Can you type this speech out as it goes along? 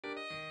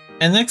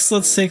And next,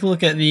 let's take a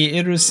look at the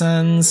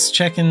Irusan's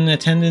Check-in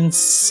Attendance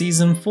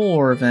Season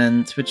 4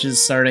 event, which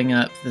is starting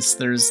up this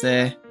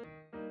Thursday.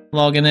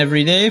 Log in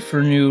every day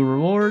for new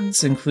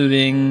rewards,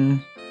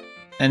 including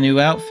a new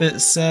outfit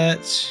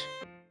set.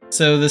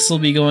 So this will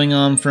be going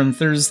on from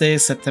Thursday,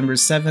 September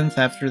 7th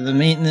after the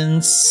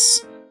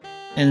maintenance,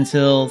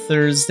 until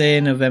Thursday,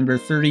 November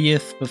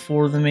 30th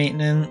before the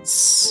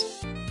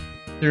maintenance.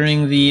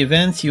 During the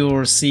event, you'll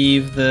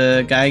receive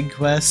the Guide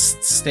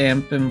Quest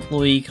Stamp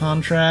Employee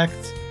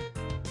Contract.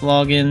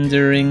 Log in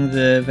during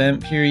the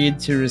event period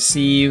to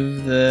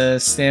receive the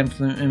Stamp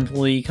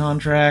Employee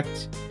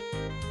Contract.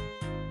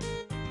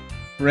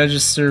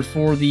 Register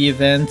for the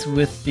event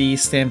with the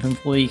Stamp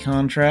Employee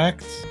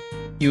Contract.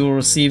 You will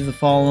receive the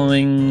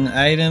following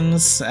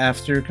items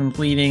after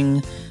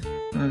completing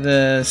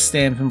the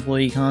Stamp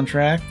Employee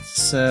Contract.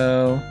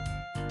 So,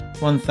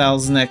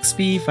 1000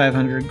 XP,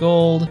 500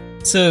 gold.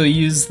 So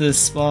use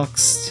this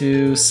box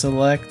to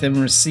select and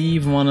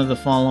receive one of the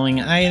following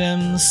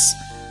items.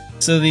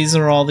 So these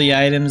are all the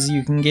items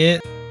you can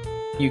get.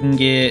 You can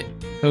get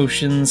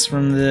potions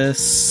from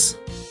this,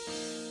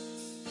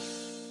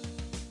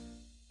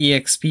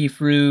 EXP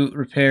fruit,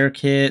 repair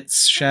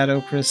kits,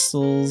 shadow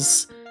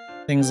crystals,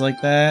 things like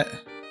that.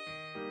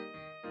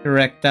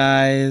 Direct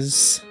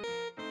dyes.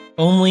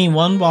 Only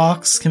one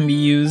box can be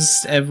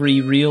used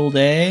every real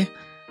day,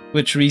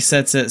 which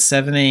resets at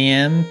 7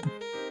 AM.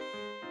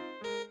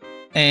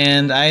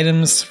 And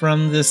items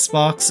from this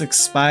box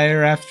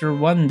expire after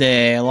 1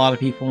 day. A lot of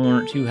people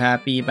weren't too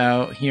happy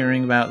about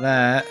hearing about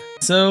that.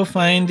 So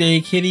find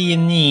a kitty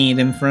in need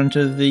in front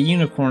of the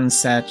unicorn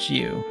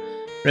statue.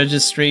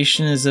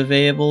 Registration is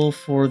available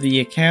for the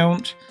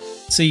account,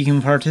 so you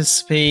can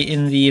participate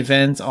in the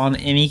event on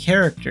any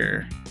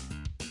character.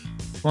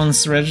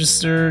 Once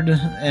registered,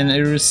 an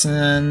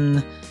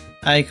Irusan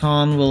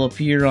icon will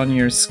appear on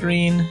your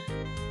screen.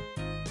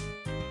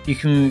 You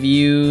can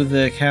view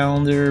the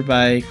calendar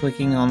by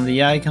clicking on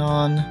the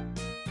icon.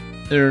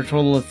 There are a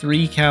total of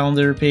 3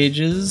 calendar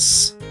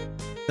pages.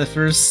 The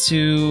first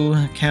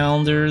 2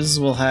 calendars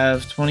will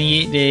have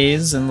 28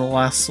 days and the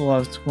last will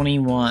have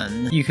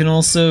 21. You can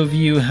also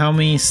view how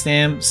many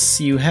stamps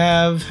you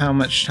have, how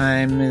much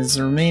time is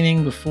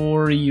remaining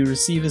before you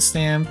receive a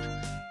stamp,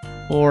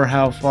 or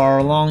how far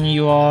along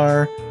you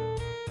are.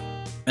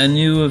 A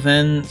new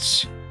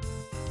event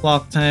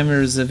clock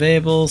timer is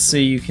available, so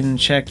you can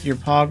check your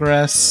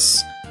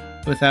progress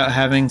without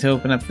having to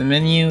open up the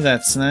menu.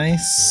 That's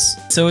nice.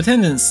 So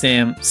attendance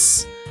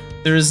stamps.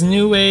 There is a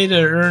new way to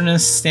earn a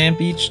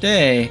stamp each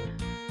day.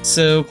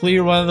 So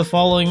clear one of the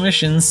following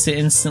missions to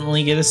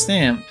instantly get a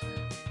stamp.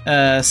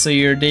 So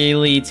your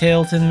daily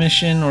Tailton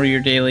mission or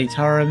your daily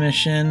Tara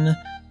mission,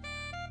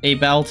 a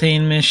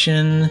Baltane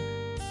mission,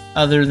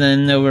 other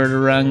than Nowhere to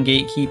Run,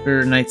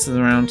 Gatekeeper, Knights of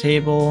the Round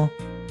Table,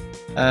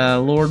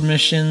 Lord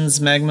missions,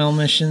 Magmel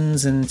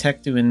missions, and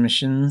Tectuin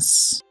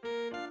missions.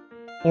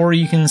 Or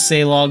you can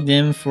stay logged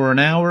in for an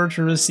hour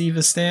to receive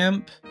a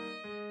stamp.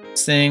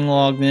 Staying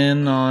logged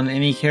in on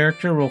any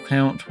character will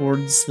count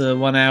towards the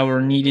 1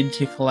 hour needed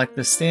to collect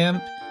the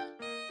stamp.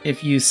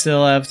 If you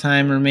still have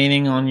time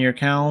remaining on your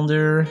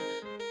calendar,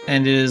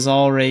 and it is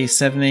already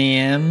 7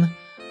 AM,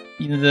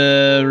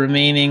 the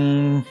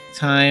remaining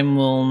time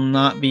will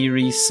not be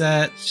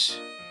reset.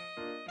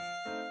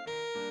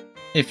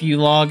 If you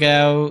log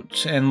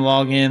out and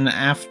log in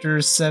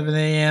after 7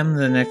 AM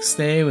the next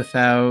day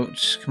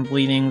without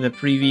completing the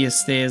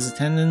previous day's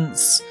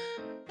attendance,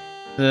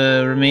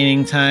 the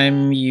remaining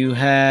time you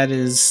had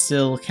is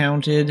still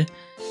counted,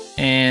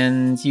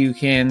 and you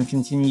can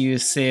continue to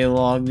stay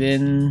logged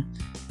in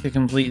to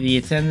complete the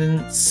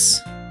attendance.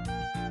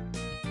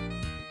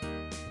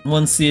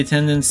 Once the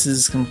attendance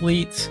is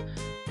complete,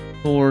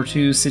 for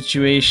 2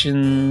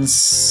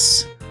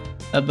 situations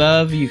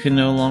above, you can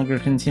no longer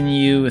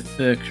continue with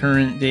the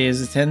current day's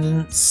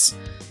attendance.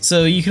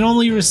 So you can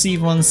only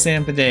receive 1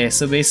 stamp a day,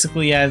 so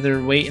basically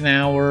either wait an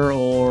hour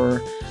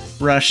or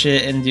rush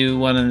it and do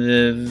one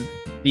of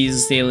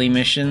these daily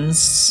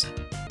missions.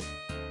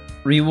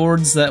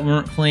 Rewards that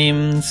weren't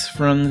claimed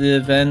from the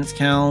event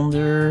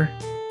calendar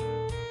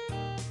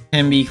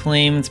can be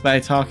claimed by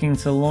talking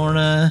to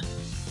Lorna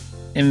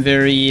in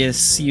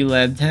various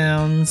ULAD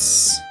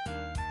towns.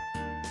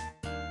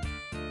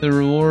 The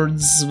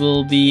rewards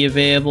will be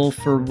available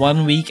for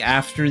 1 week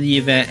after the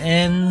event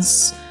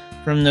ends,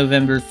 from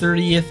November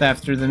 30th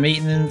after the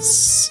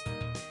maintenance,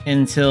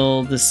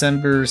 until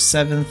December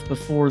 7th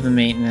before the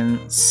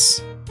maintenance.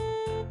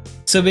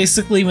 So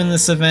basically when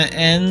this event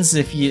ends,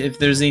 if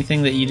there's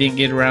anything that you didn't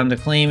get around to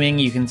claiming,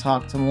 you can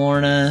talk to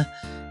Lorna,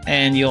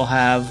 and you'll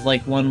have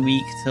like 1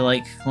 week to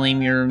like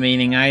claim your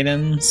remaining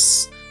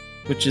items,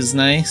 which is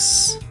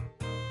nice.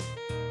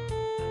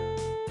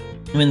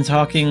 When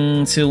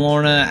talking to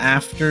Lorna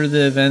after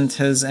the event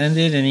has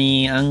ended,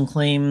 any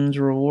unclaimed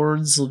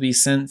rewards will be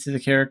sent to the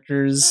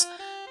character's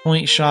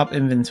point shop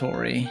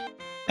inventory.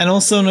 And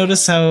also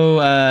notice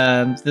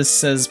how this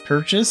says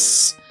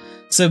purchase.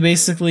 So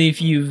basically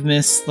if you've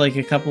missed like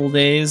a couple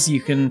days,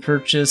 you can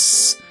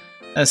purchase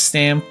a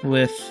stamp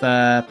with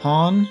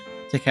Pawn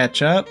to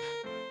catch up.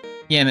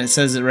 Yeah, and it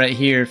says it right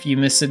here. If you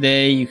miss a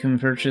day, you can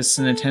purchase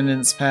an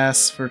attendance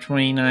pass for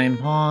 29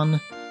 pawn.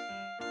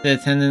 The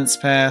attendance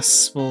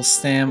pass will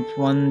stamp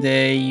one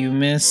day you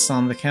miss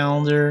on the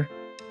calendar.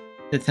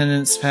 The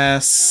attendance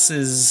pass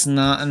is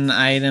not an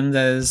item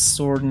that is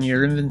stored in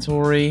your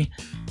inventory.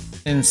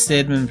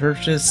 Instead, when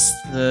purchased,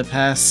 the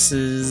pass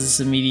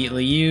is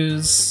immediately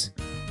used.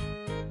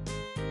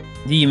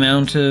 The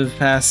amount of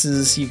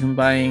passes you can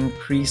buy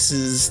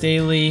increases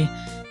daily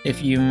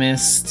if you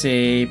missed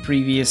a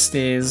previous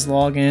day's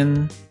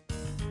login.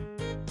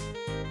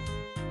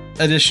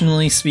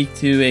 Additionally, speak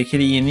to a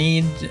kitty you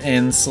need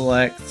and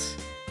select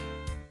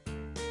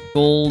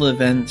Gold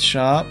Event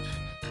Shop.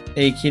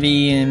 A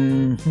kitty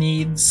in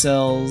need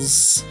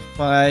sells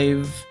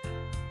 5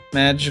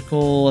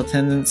 magical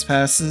attendance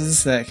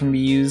passes that can be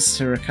used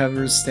to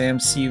recover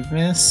stamps you've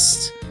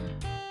missed.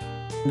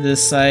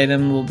 This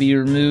item will be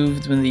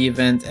removed when the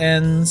event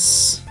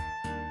ends.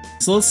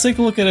 So let's take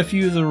a look at a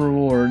few of the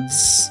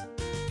rewards.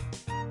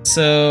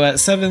 So at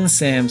 7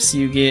 stamps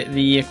you get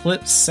the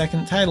Eclipse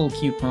second title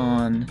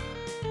coupon,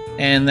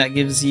 and that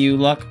gives you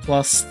luck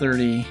plus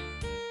 30.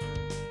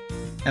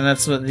 And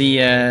that's what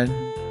the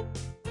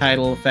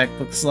title effect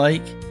looks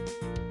like,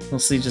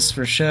 mostly just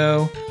for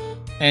show.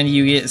 And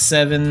you get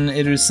 7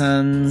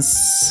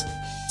 Irusan's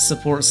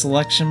support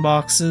selection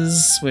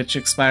boxes, which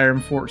expire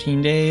in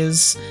 14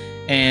 days,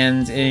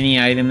 and any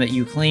item that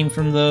you claim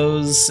from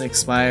those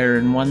expire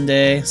in 1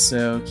 day,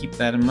 so keep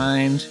that in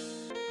mind.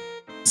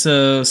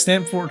 So,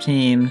 stamp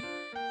 14,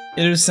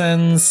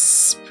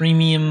 Irusan's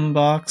premium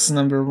box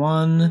number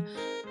 1,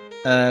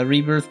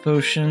 rebirth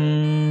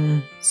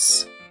potions,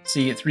 so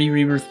you get 3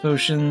 rebirth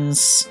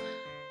potions,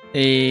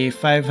 a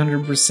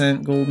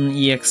 500% golden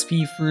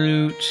EXP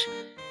fruit,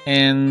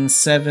 and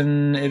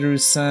 7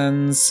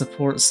 Irusan's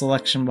support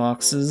selection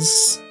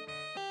boxes.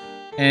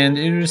 And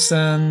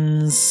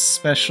Irusan's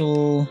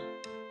special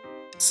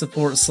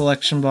support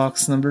selection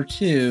box number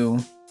 2.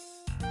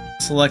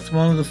 Select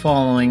one of the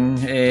following: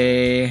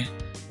 a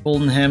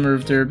Golden Hammer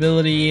of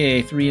Durability,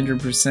 a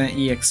 300%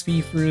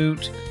 EXP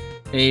fruit,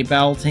 a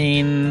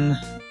Baltane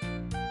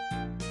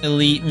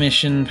Elite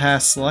Mission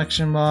Pass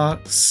selection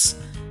box,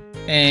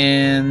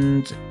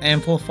 and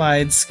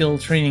Amplified Skill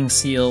Training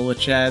Seal,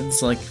 which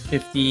adds like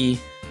 50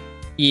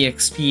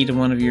 EXP to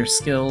one of your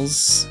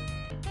skills.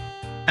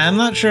 I'm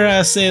not sure how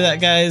to say that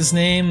guy's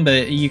name,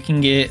 but you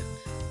can get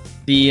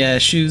the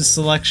shoes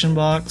selection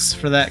box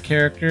for that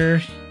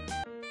character.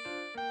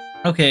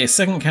 Okay,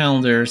 second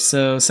calendar.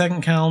 So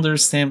second calendar,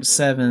 stamp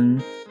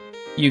 7.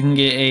 You can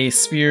get a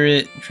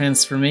Spirit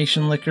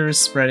Transformation Liquor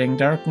Spreading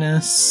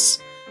Darkness.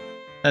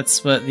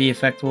 That's what the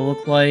effect will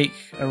look like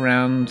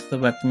around the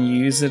weapon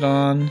you use it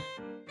on,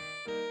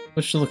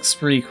 which looks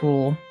pretty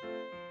cool.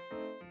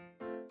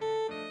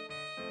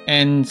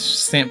 And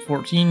stamp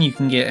 14, you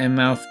can get a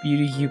Mouth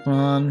Beauty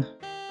coupon.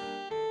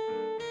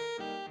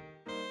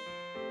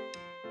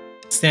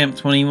 Stamp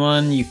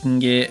 21, you can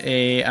get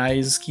a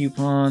Eyes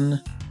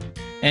coupon.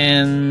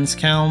 And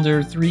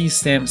calendar 3,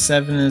 stamp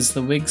 7 is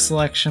the wig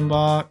selection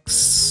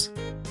box.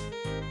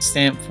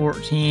 Stamp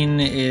 14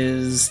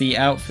 is the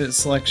outfit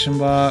selection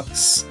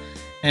box.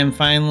 And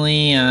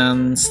finally,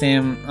 on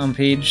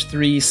page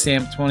 3,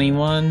 stamp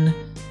 21,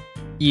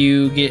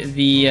 you get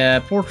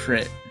the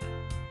portrait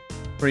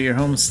for your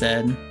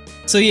homestead.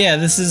 So yeah,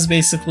 this is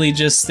basically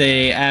just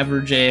a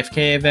average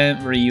AFK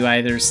event where you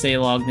either stay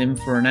logged in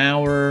for an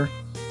hour,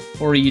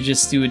 or you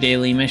just do a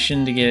daily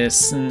mission to get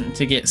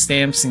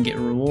stamps and get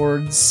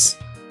rewards.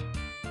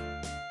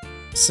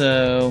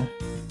 So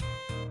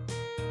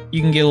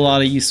you can get a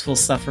lot of useful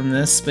stuff from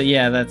this, but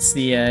yeah, that's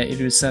the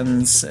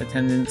Irusan's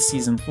Attendance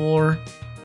Season 4.